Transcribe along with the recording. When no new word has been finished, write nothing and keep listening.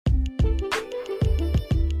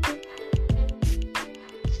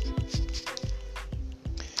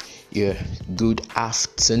Yeah, good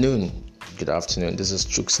afternoon. Good afternoon. This is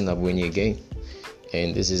Chuksin Abweni again,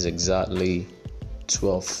 and this is exactly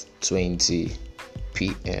 12:20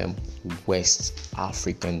 p.m. West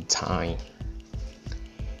African time.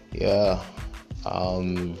 Yeah,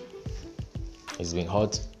 it's been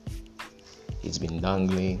hot. It's been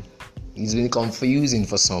dangling. It's been confusing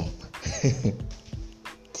for some.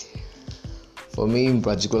 For me in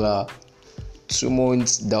particular, 2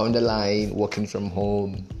 months down the line, working from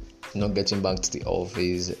home, not getting back to the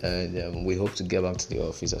office, and we hope to get back to the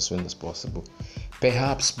office as soon as possible.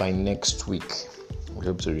 Perhaps by next week, we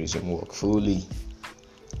hope to resume work fully.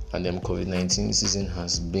 And COVID-19 season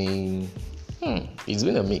has been, it's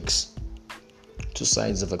been a mix, 2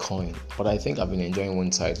 sides of a coin. But I think I've been enjoying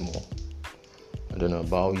one side more. I don't know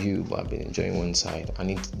about you, but I've been enjoying one side, and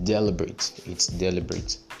it's deliberate. 2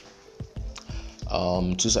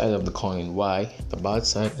 sides of the coin. Why? The bad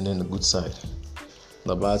side and then the good side.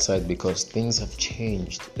 The bad side because things have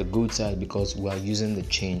changed. The good side because we are using the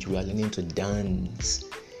change. We are learning to dance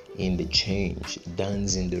in the change,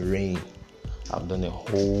 dance in the rain. I've done a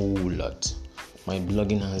whole lot. My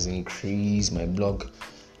blogging has increased. My blog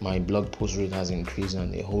post rate has increased,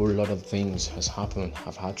 and a whole lot of things has happened.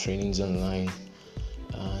 I've had trainings online,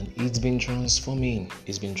 and it's been transforming.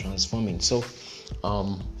 So,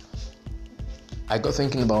 I got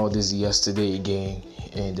thinking about this yesterday again,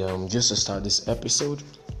 and just to start this episode,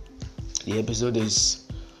 the episode is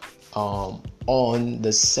on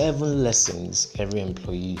the 7 lessons every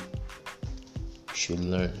employee should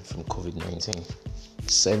learn from COVID-19.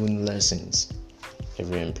 7 lessons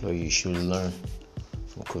every employee should learn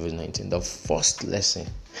from COVID-19. The first lesson,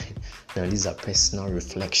 now these are personal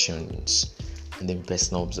reflections and then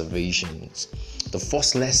personal observations. The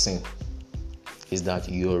first lesson is that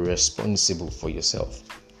you're responsible for yourself.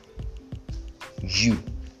 You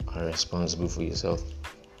are responsible for yourself.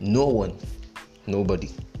 No one, nobody.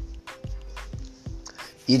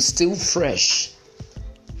 It's still fresh.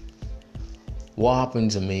 What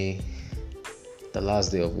happened to me the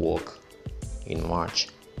last day of work in March?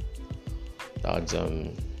 That's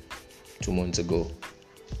 2 months ago.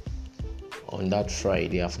 On that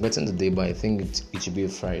Friday, I've forgotten the day, but I think it should be a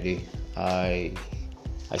Friday. I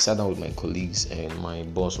sat down with my colleagues and my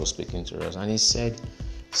boss was speaking to us, and he said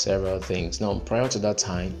several things. Now, prior to that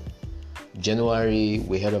time, January,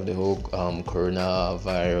 we heard of the whole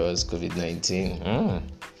coronavirus, COVID-19.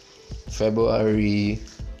 February,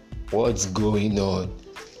 what's going on?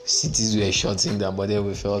 Cities were shutting down, but then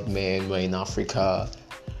we felt, man, we're in Africa.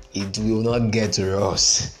 It will not get to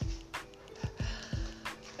us.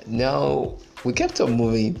 Now, we kept on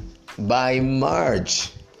moving. By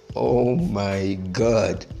March, oh my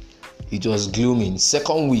God, it was glooming.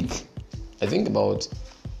 Second week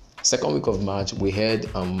of March, we had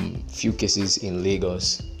few cases in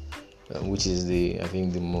Lagos, which is the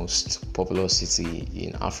most popular city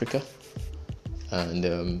in Africa,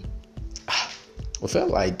 and we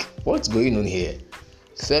felt like, what's going on here?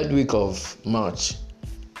 3rd week of March,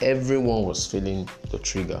 everyone was feeling the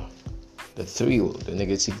trigger, the thrill, the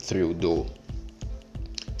negative thrill though.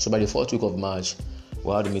 So by the 4th week of March,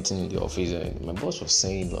 we had a meeting in the office, and my boss was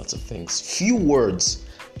saying lots of things. Few words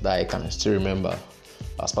that I can still remember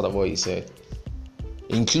as part of what he said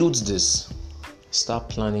includes this: start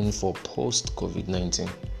planning for post-COVID-19.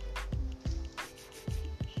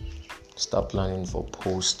 Start planning for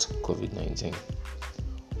post-COVID-19.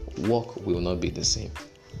 Work will not be the same.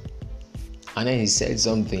 And then he said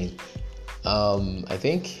something. I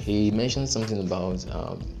think he mentioned something about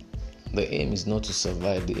the aim is not to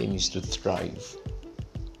survive, the aim is to thrive.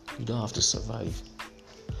 You don't have to survive.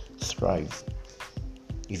 Thrive.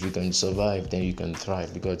 If you can survive, then you can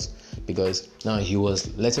thrive. Because now he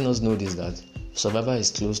was letting us know this, that survival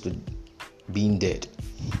is close to being dead.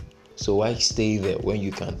 So why stay there when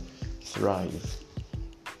you can thrive?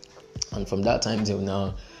 And from that time till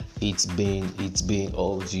now, it's been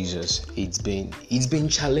oh Jesus, it's been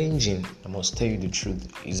challenging. I must tell you the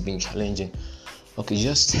truth. It's been challenging. Okay,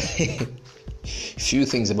 just few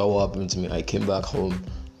things about what happened to me. I came back home.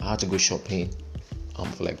 I had to go shopping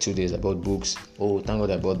for like 2 days. I bought books. Oh, thank God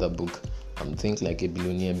I bought that book. Think Like a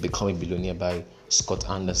Billionaire, Become a Billionaire by Scott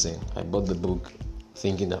Anderson. I bought the book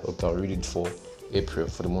thinking that, okay, I'll read it for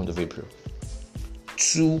the month of April.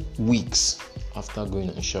 2 weeks after going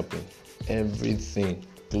and shopping,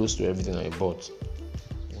 close to everything I bought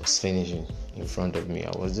was finishing in front of me.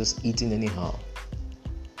 I was just eating anyhow.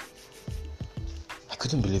 I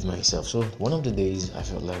couldn't believe myself. So one of the days I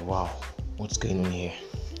felt like, wow, what's going on here?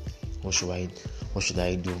 What should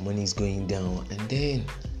I do? Money is going down. And then,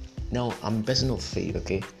 now I'm a person of faith,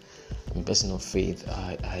 okay? I'm a person of faith.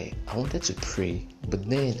 I wanted to pray, but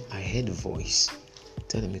then I heard a voice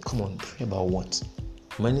telling me, come on, pray about what?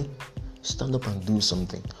 Money? Stand up and do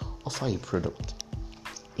something. Offer a product.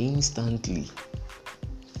 Instantly,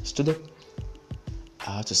 stood up.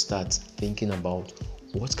 I had to start thinking about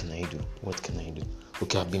what can I do? What can I do?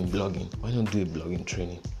 Okay, I've been blogging. Why not do a blogging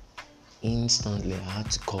training? Instantly, I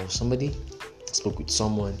had to call somebody. I spoke with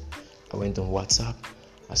someone. I went on WhatsApp.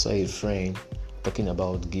 I saw a friend talking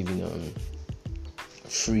about giving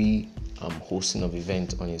free hosting of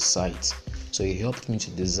event on his site. So he helped me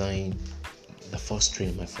to design my first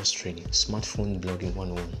training, Smartphone Blogging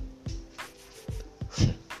 101.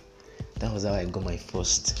 That was how I got my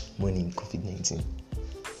first money in COVID-19.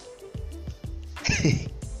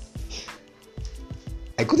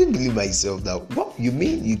 I couldn't believe myself that, what, you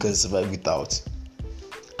mean you can survive without?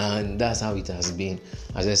 And that's how it has been.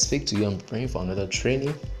 As I speak to you, I'm preparing for another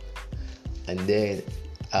training. And then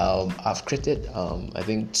I've created, I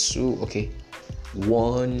think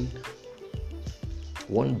one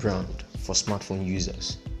brand for smartphone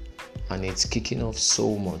users. And it's kicking off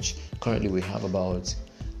so much. Currently, we have about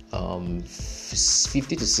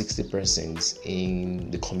 50 to 60%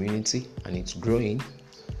 in the community, and it's growing.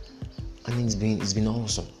 And it's been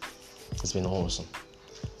awesome. It's been awesome.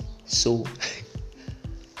 So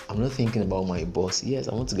I'm not thinking about my boss. Yes,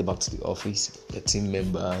 I want to get back to the office, the team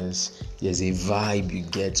members. There's a vibe you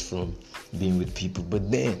get from being with people.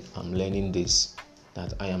 But then I'm learning this,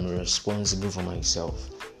 that I am responsible for myself,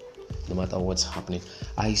 no matter what's happening.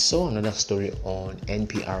 I saw another story on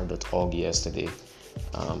npr.org yesterday,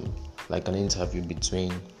 like an interview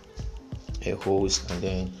between a host and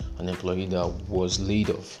then an employee that was laid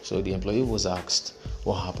off. So the employee was asked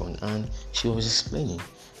what happened, and she was explaining.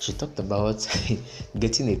 She talked about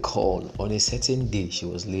getting a call on a certain day she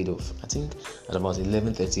was laid off. I think at about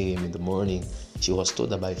 11:30 a.m. in the morning, she was told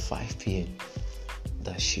that by 5 p.m.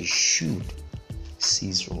 that she should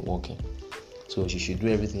cease from working. So she should do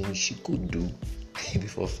everything she could do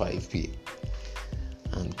before 5 p.m.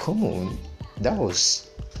 And come on, that was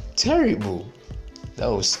terrible. That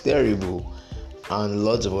was terrible. And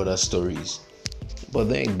lots of other stories. But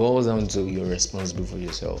then it boils down to you're responsible for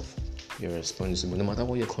yourself. You're responsible. No matter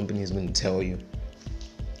what your company is going to tell you,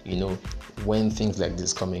 when things like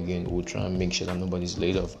this come again, we'll try and make sure that nobody's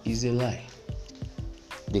laid off. It's a lie.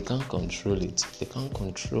 They can't control it. They can't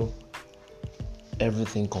control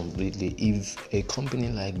everything completely. If a company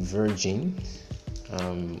like Virgin,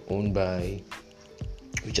 owned by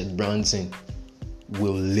Richard Branson,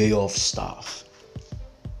 will lay off staff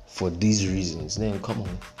for these reasons, then come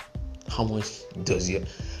on, how much does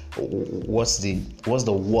what's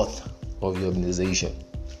the worth of your organization?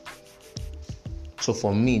 So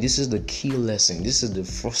for me, this is the key lesson. This is the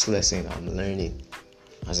first lesson I'm learning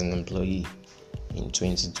as an employee in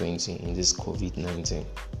 2020 in this COVID-19.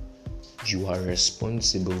 You are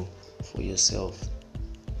responsible for yourself,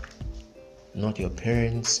 not your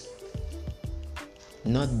parents,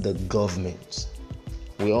 not the government.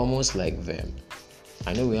 We're almost like them.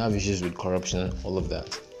 I know we have issues with corruption and all of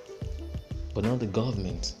that, but not the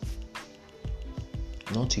government,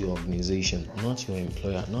 not your organization, not your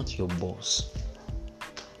employer, not your boss.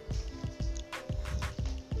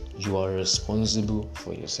 You are responsible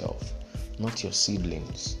for yourself, not your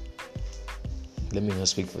siblings. Let me not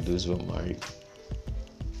speak for those who are married,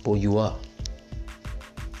 but you are.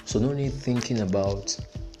 So no need thinking about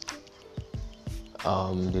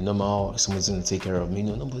the normal, someone's going to take care of me.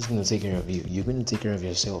 No, nobody's going to take care of you. You're going to take care of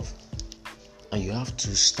yourself. And you have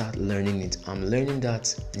to start learning it. I'm learning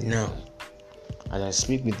that now. As I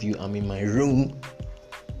speak with you, I'm in my room.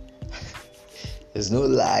 There's no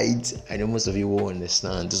light. I know most of you will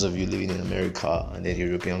understand. Those of you living in America and the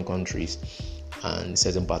European countries and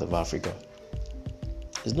certain part of Africa.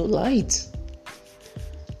 There's no light.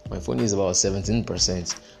 My phone is about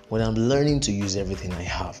 17%. But I'm learning to use everything I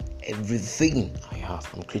have. Everything I have.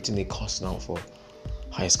 I'm creating a course now for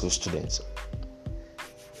high school students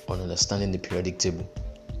on understanding the periodic table.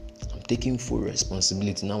 I'm taking full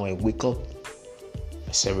responsibility. Now I wake up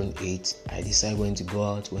at 7, 8. I decide when to go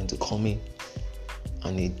out, when to come in.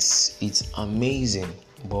 And it's amazing,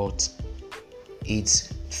 but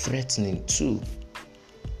it's threatening too.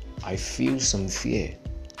 I feel some fear,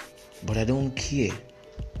 but I don't care.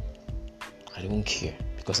 I don't care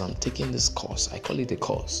because I'm taking this course. I call it a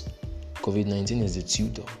course. COVID-19 is the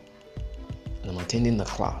tutor, and I'm attending the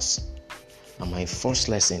class. And my first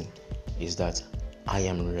lesson is that I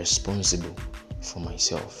am responsible for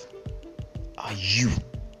myself. Are you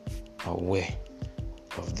aware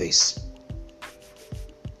of this?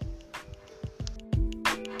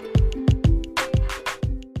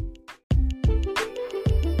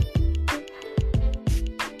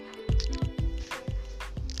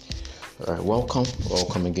 All right,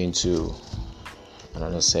 welcome again to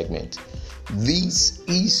another segment. This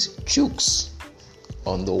is Chooks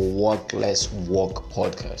on the Work Less Work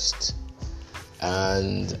podcast,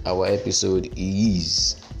 and our episode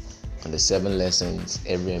is on the 7 lessons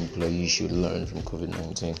every employee should learn from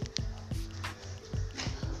COVID-19.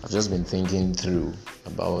 I've just been thinking through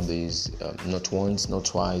about this, not once, not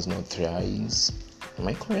twice, not thrice. Am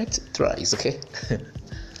I correct? Thrice, okay?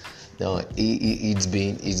 Now it's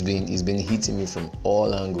been hitting me from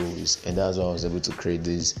all angles, and that's why I was able to create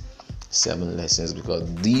these 7 lessons,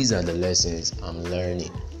 because these are the lessons I'm learning.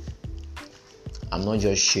 I'm not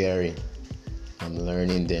just sharing, I'm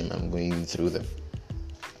learning them, I'm going through them.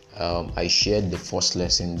 I shared the first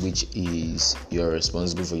lesson, which is you're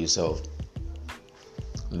responsible for yourself.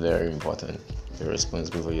 Very important. You're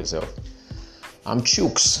responsible for yourself. I'm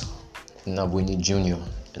Chooks Nabuni Jr.,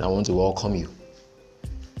 and I want to welcome you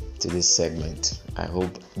to this segment. I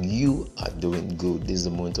hope you are doing good. This is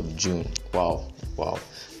the month of June. Wow.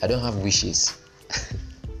 I don't have wishes.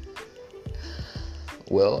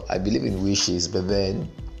 Well, I believe in wishes, but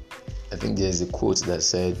then I think there's a quote that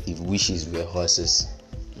said, if wishes were horses.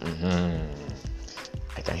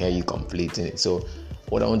 I can hear you completing it. So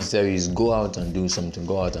what I want to tell you is go out and do something.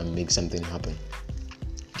 Go out and make something happen.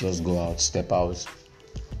 Just go out, step out,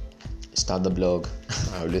 start the blog.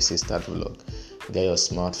 I always say start the blog. Get your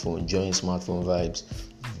smartphone, join smartphone vibes,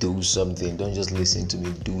 do something. Don't just listen to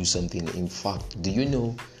me, do something. In fact, do you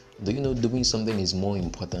know doing something is more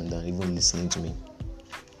important than even listening to me?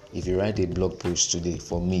 If you write a blog post today,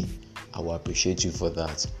 for me, I will appreciate you for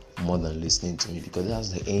that more than listening to me, because that's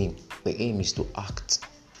the aim. The aim is to act.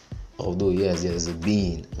 Although, yes, there's a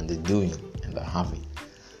being and the doing and the having.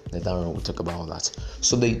 Later on, we'll talk about all that.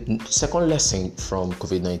 So the second lesson from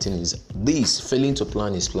COVID-19 is this: failing to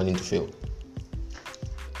plan is planning to fail.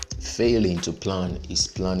 Failing to plan is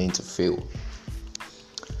planning to fail.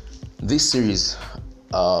 This series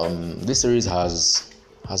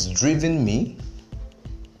has driven me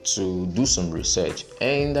to do some research,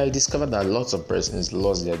 and I discovered that lots of persons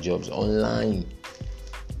lost their jobs online.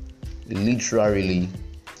 Literally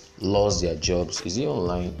lost their jobs. Is it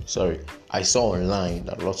online? Sorry. I saw online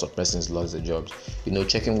that lots of persons lost their jobs.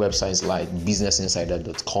 Checking websites like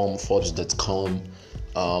businessinsider.com, forbes.com,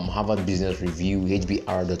 Harvard Business Review,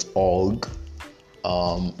 hbr.org,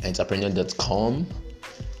 entrepreneur.com,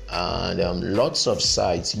 and lots of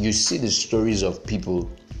sites. You see the stories of people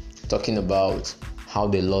talking about how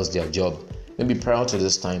they lost their job, maybe prior to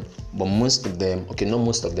this time, but most of them,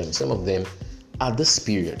 some of them at this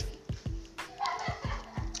period.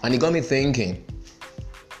 And it got me thinking.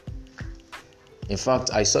 In fact,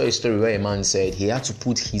 I saw a story where a man said he had to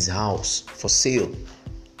put his house for sale.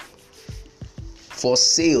 For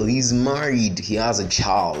sale, he's married, he has a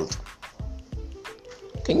child.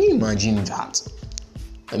 Can you imagine that?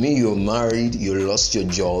 I mean, you're married, you lost your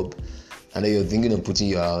job, and then you're thinking of putting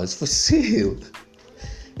your house for sale.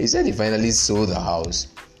 He said he finally sold the house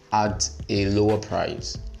at a lower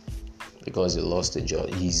price because he lost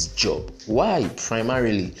his job. Why?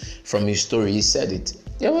 Primarily, from his story, he said it.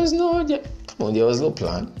 There was no plan. There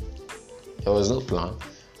was no plan.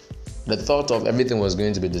 The thought of everything was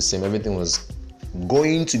going to be the same. Everything was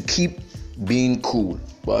going to keep being cool.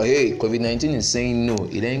 But hey, COVID-19 is saying no,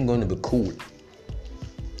 it ain't going to be cool.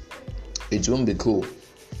 It won't be cool.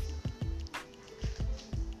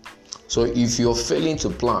 So if you're failing to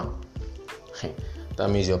plan, that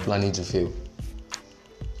means you're planning to fail.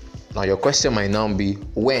 Now your question might now be,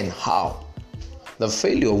 when, how? The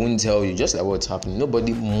failure won't tell you, just like what's happening.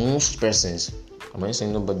 Most persons, am I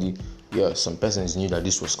saying nobody? Yeah, some persons knew that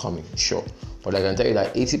this was coming, sure. But I can tell you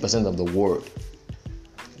that 80% of the world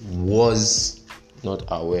was not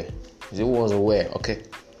aware. It was aware, okay?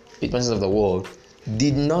 80% of the world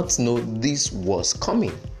did not know this was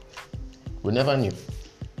coming. We never knew.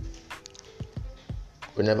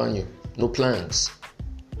 No plans.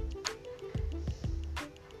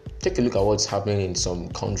 Take a look at what's happening in some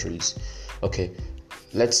countries. Okay,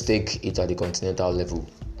 let's take it at the continental level.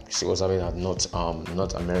 See what's happening at North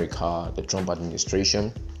America, the Trump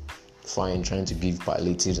administration, trying to give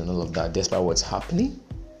palliatives and all of that. Despite what's happening,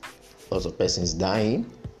 lots of persons dying,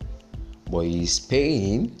 but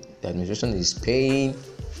the administration is paying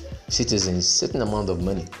citizens a certain amount of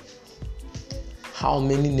money. How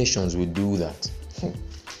many nations will do that?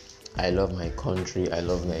 I love my country, I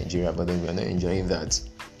love Nigeria, but then we are not enjoying that.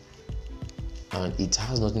 And it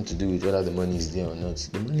has nothing to do with whether the money is there or not.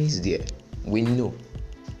 The money is there. We know.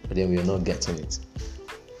 But then we are not getting it.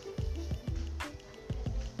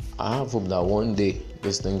 I have hope that one day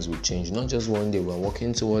these things will change. Not just one day, we're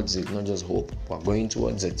working towards it. Not just hope, we're going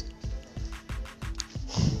towards it.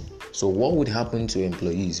 So what would happen to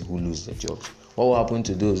employees who lose their jobs? What will happen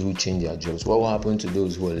to those who change their jobs? What will happen to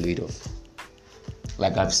those who are laid off?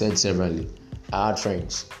 Like I've said severally, I had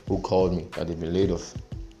friends who called me that they've been laid off.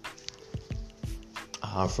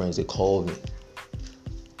 I have friends, they called me.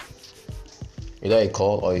 Either a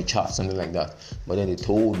call or a chat, something like that. But then they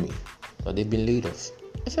told me that they've been laid off.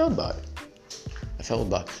 I felt bad.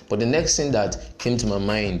 But the next thing that came to my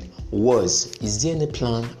mind was, is there any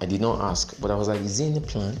plan? I did not ask, but I was like, is there any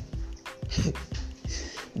plan?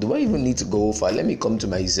 Do I even need to go far? Let me come to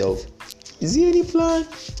myself. Is there any plan?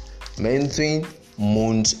 Mentoring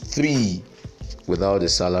month 3 without a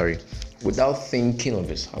salary. Without thinking of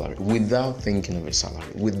a salary.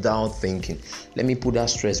 Let me put that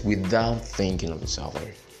stress, without thinking of a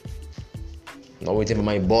salary. Not waiting for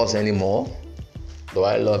my boss anymore. Do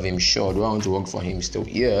I love him? Sure. Do I want to work for him still?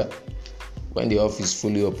 Yeah. When the office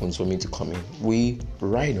fully opens for me to come in, we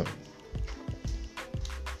ride on.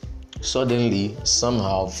 Suddenly,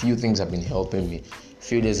 somehow, few things have been helping me. A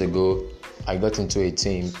few days ago, I got into a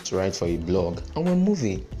team to write for a blog, and we're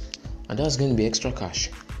moving. And that's going to be extra cash.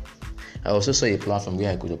 I also saw a platform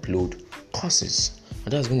where I could upload courses,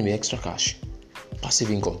 and that's going to be extra cash, passive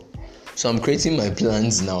income. So I'm creating my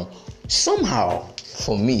plans now. Somehow,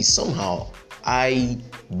 I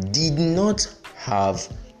did not have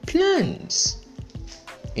plans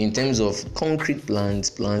in terms of concrete plans,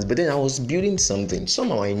 but then I was building something.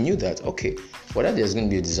 Somehow I knew that, okay, whether there's going to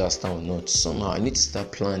be a disaster or not, somehow I need to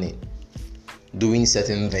start planning, doing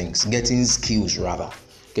certain things, getting skills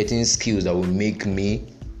that will make me,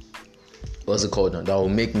 that will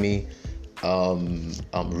make me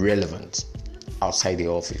relevant outside the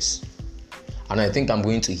office. And I think I'm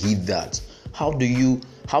going to hit that. How do you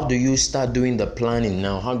start doing the planning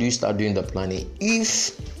now? How do you start doing the planning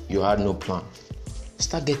if you had no plan?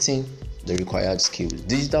 Start getting the required skills.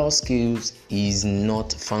 Digital skills is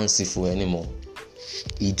not fanciful anymore.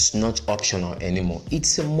 It's not optional anymore.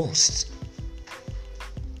 It's a must.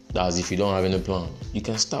 That's if you don't have any plan. You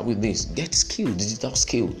can start with this. Get skills, digital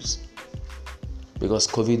skills. Because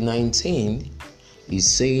COVID-19 is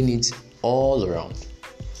saying it all around.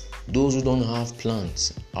 Those who don't have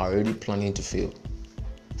plans are already planning to fail,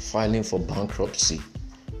 filing for bankruptcy,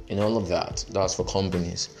 and all of that. That's for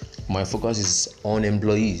companies. My focus is on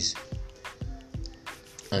employees.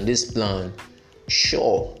 And this plan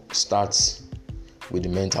sure starts with the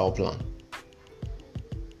mental plan.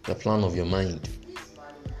 The plan of your mind.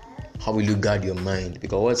 How will you guard your mind?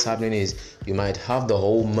 Because what's happening is you might have the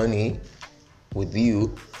whole money with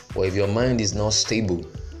you, but if your mind is not stable,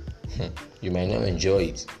 you might not enjoy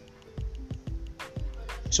it.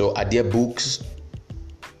 So are there books?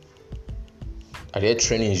 Are there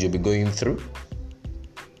trainings you'll be going through?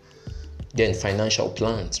 Then financial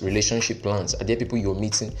plans, relationship plans. Are there people you're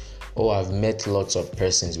meeting? Oh, I've met lots of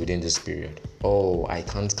persons within this period. Oh, I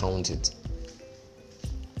can't count it.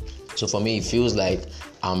 So for me, it feels like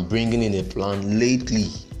I'm bringing in a plan lately,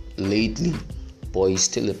 but it's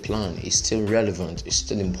still a plan. It's still relevant. It's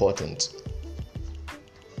still important.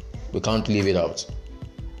 We can't leave it out.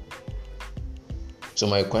 So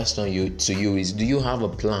my question to you is, do you have a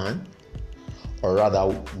plan? Or rather,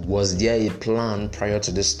 was there a plan prior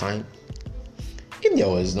to this time? If there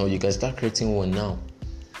was no, you can start creating one now.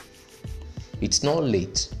 It's not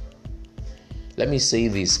late. Let me say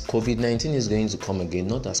this, COVID-19 is going to come again,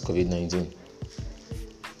 not as COVID-19,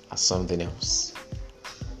 as something else.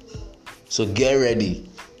 So get ready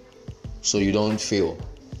so you don't fail.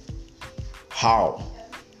 How?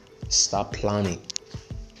 Start planning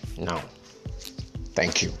now.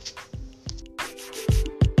 Thank you.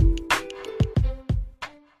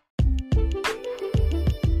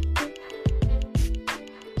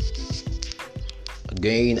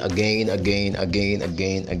 Again,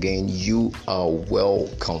 you are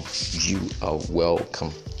welcome.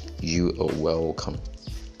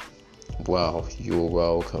 Wow, you're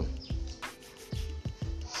welcome.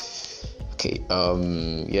 Okay,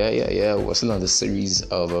 we're still on the series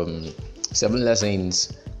of 7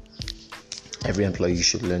 lessons every employee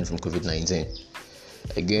should learn from COVID-19.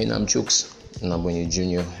 Again, I'm Chooks, Nabonye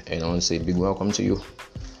Jr., and I want to say a big welcome to you.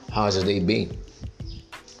 How's your day been?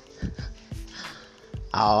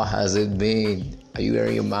 How has it been? Are you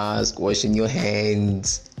wearing your mask, washing your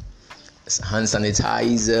hands, hand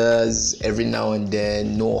sanitizers every now and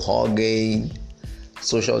then, no hugging,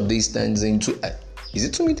 social distancing? Is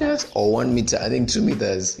it 2 meters or 1 meter? I think 2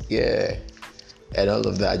 meters, yeah. And all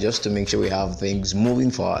of that, just to make sure we have things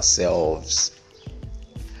moving for ourselves.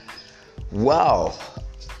 Wow.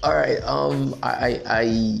 All right.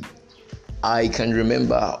 I can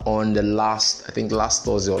remember on the last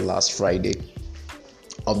Thursday or last Friday,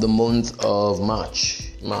 of the month of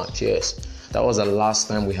March. Yes. That was the last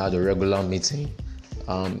time we had a regular meeting,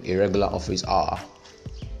 a regular office hour.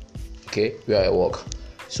 Okay, where I work.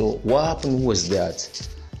 So what happened was that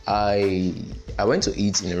I went to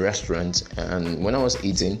eat in a restaurant, and when I was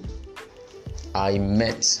eating, I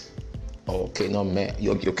met. Okay, not met.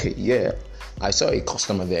 Okay, yeah. I saw a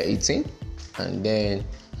customer there eating, and then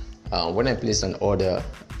when I placed an order,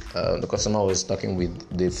 the customer was talking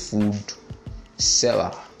with the food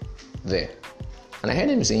seller there, and I heard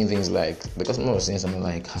him saying things like, the customer was saying something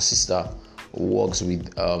like her sister works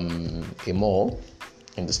with a mall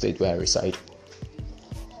in the state where I reside,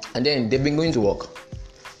 and then they've been going to work.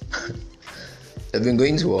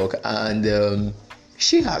 And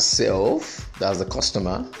she herself, that's the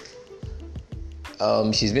customer,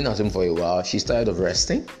 she's been at home for a while. She's tired of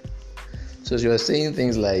resting. So she was saying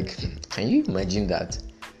things like, can you imagine that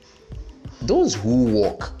those who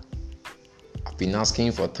work have been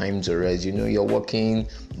asking for time to rest? You're working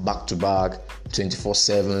back to back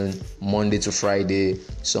 24/7, Monday to Friday,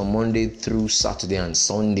 so Monday through Saturday and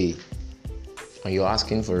Sunday, and you're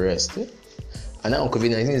asking for rest. And now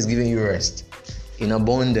COVID-19 is giving you rest in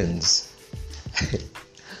abundance.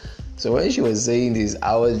 So when she was saying this,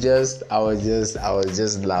 I was just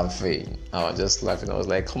laughing. I was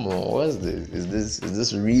like, come on, what's this? Is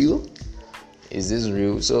this real? Is this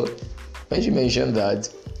real? So when she mentioned that,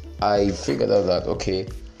 I figured out that okay,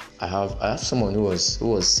 I have someone who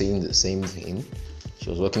was saying the same thing. She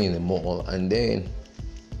was working in the mall, and then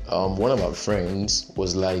one of our friends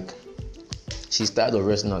was like, she's tired of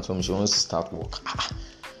resting at home. She wants to start work.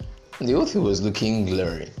 And the whole thing was looking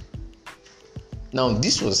glaring. Now,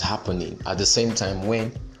 this was happening at the same time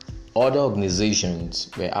when other organizations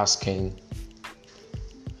were asking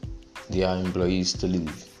their employees to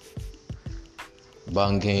leave.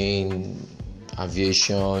 Banking,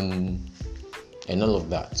 aviation, and all of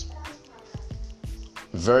that.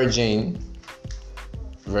 Virgin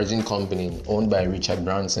Company, owned by Richard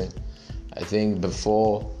Branson, I think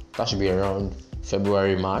before, that should be around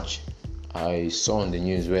February, March, I saw on the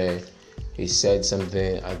news where he said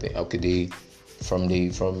something. I think from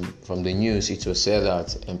the news, it was said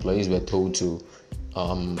that employees were told to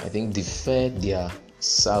I think defer their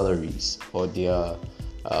salaries or their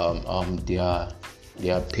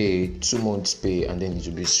pay, 2 months pay, and then it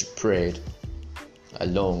will be spread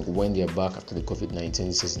along when they are back after the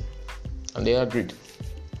COVID-19 season. And they agreed.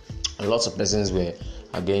 And lots of persons were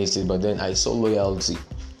against it, but then I saw loyalty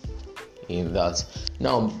in that.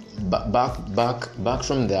 Now back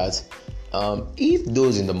from that, if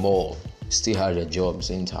those in the mall still had their jobs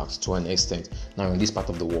intact to an extent, now in this part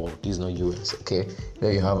of the world, this is not US, okay,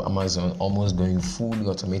 where you have Amazon almost going fully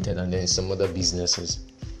automated, and then some other businesses,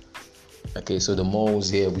 okay, so the malls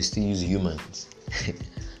here, we still use humans.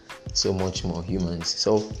 So much more humans.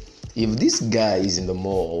 So if these guys in the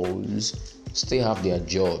malls still have their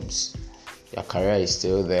jobs, their career is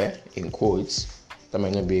still there, in quotes. That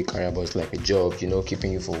might not be a career, but it's like a job,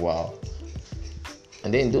 keeping you for a while.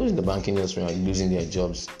 And then those in the banking industry are losing their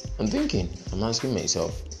jobs. I'm asking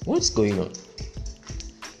myself, what's going on?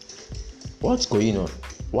 What's going on?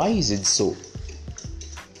 Why is it so?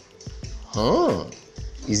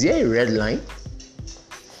 Is there a red line?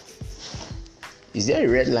 Is there a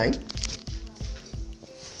red line?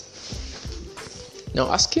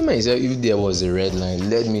 Now, asking myself if there was a red line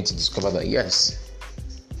led me to discover that yes,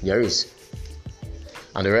 there is.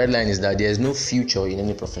 And the red line is that there is no future in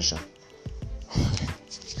any profession.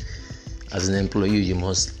 As an employee, you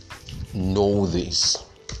must know this.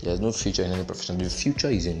 There's no future in any profession. The future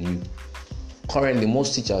is in you. Currently,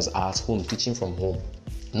 most teachers are at home teaching from home.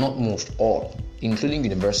 Not most, all, including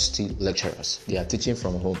university lecturers. They are teaching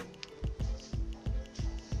from home.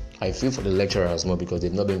 I feel for the lecturers more because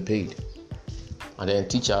they've not been paid. And then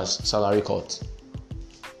teachers, salary cuts.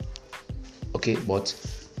 Okay, but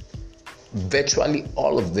virtually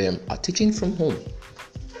all of them are teaching from home.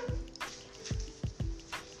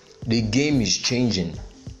 The game is changing.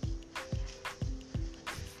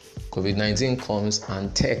 COVID-19 comes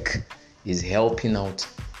and tech is helping out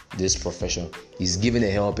this profession. It's giving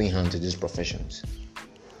a helping hand to these professions.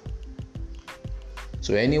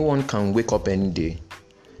 So anyone can wake up any day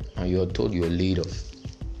and you're told you're laid off.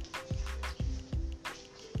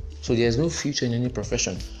 So there's no future in any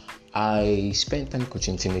profession. I spend time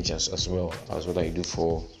coaching teenagers as well as what I do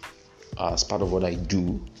as part of what I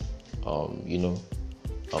do.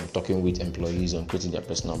 I'm talking with employees on creating their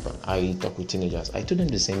personal brand. I talk with teenagers. I told them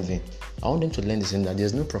the same thing. I want them to learn the same, that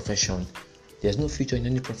there's no profession. There's no future in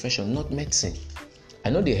any profession, not medicine. I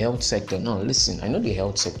know the health sector. Now, listen, I know the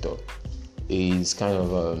health sector is kind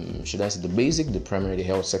of, should I say, the basic, the primary, the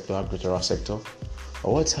health sector, agricultural sector.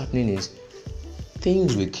 But what's happening is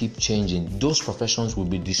things will keep changing. Those professions will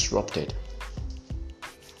be disrupted,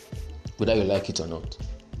 whether you like it or not.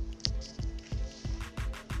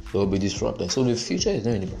 They will be disrupted. So the future is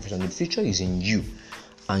not in the profession. The future is in you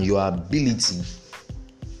and your ability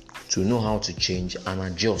to know how to change and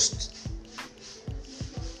adjust.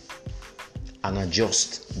 And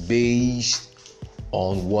adjust based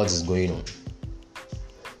on what is going on.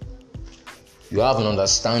 You have an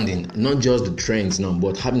understanding, not just the trends now,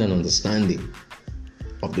 but having an understanding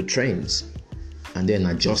of the trends and then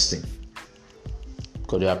adjusting.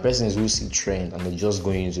 Because there are persons who see trend and they just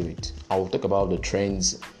go into it. I will talk about the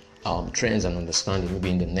trends and understanding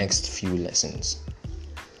maybe in the next few lessons.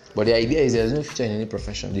 But the idea is there's no future in any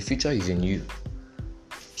profession. The future is in you.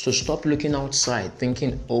 So stop looking outside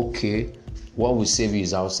thinking, okay, what will save you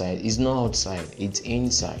is outside. It's not outside, it's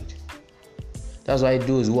inside. That's why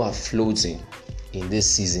those who are floating in this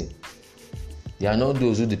season, they are not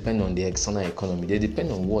those who depend on the external economy. They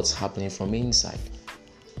depend on what's happening from inside.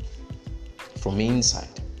 From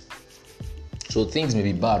inside. So things may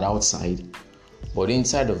be bad outside, but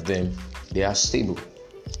inside of them, they are stable.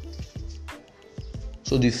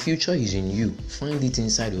 So the future is in you. Find it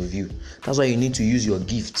inside of you. That's why you need to use your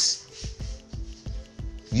gifts.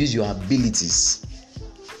 Use your abilities.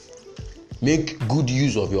 Make good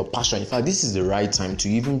use of your passion. In fact, this is the right time to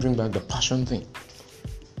even bring back the passion thing.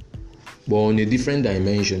 But on a different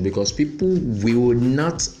dimension, because people will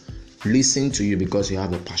not listen to you because you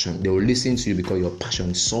have a passion. They will listen to you because your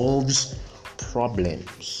passion solves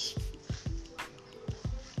problems.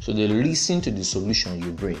 So they listen to the solution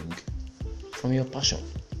you bring from your passion,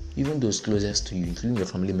 even those closest to you, including your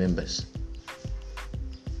family members.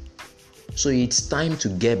 So it's time to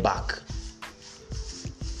get back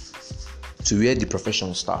to where the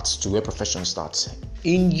profession starts,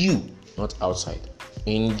 in you, not outside,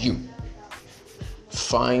 in you.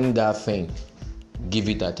 Find that thing, give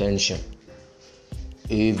it attention.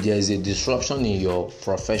 If there's a disruption in your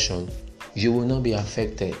profession, you will not be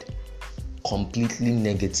affected completely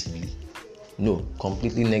negatively. No,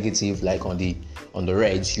 completely negative, like on the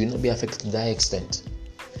reds, you will not be affected to that extent.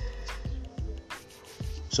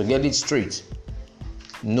 So get it straight.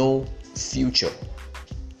 No future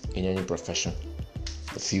in any profession.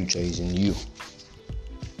 The future is in you.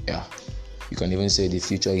 Yeah, you can even say the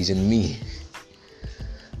future is in me.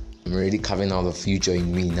 I'm already carving out the future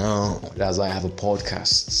in me now. That's why I have a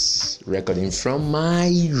podcast recording from my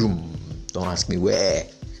room. Don't ask me where.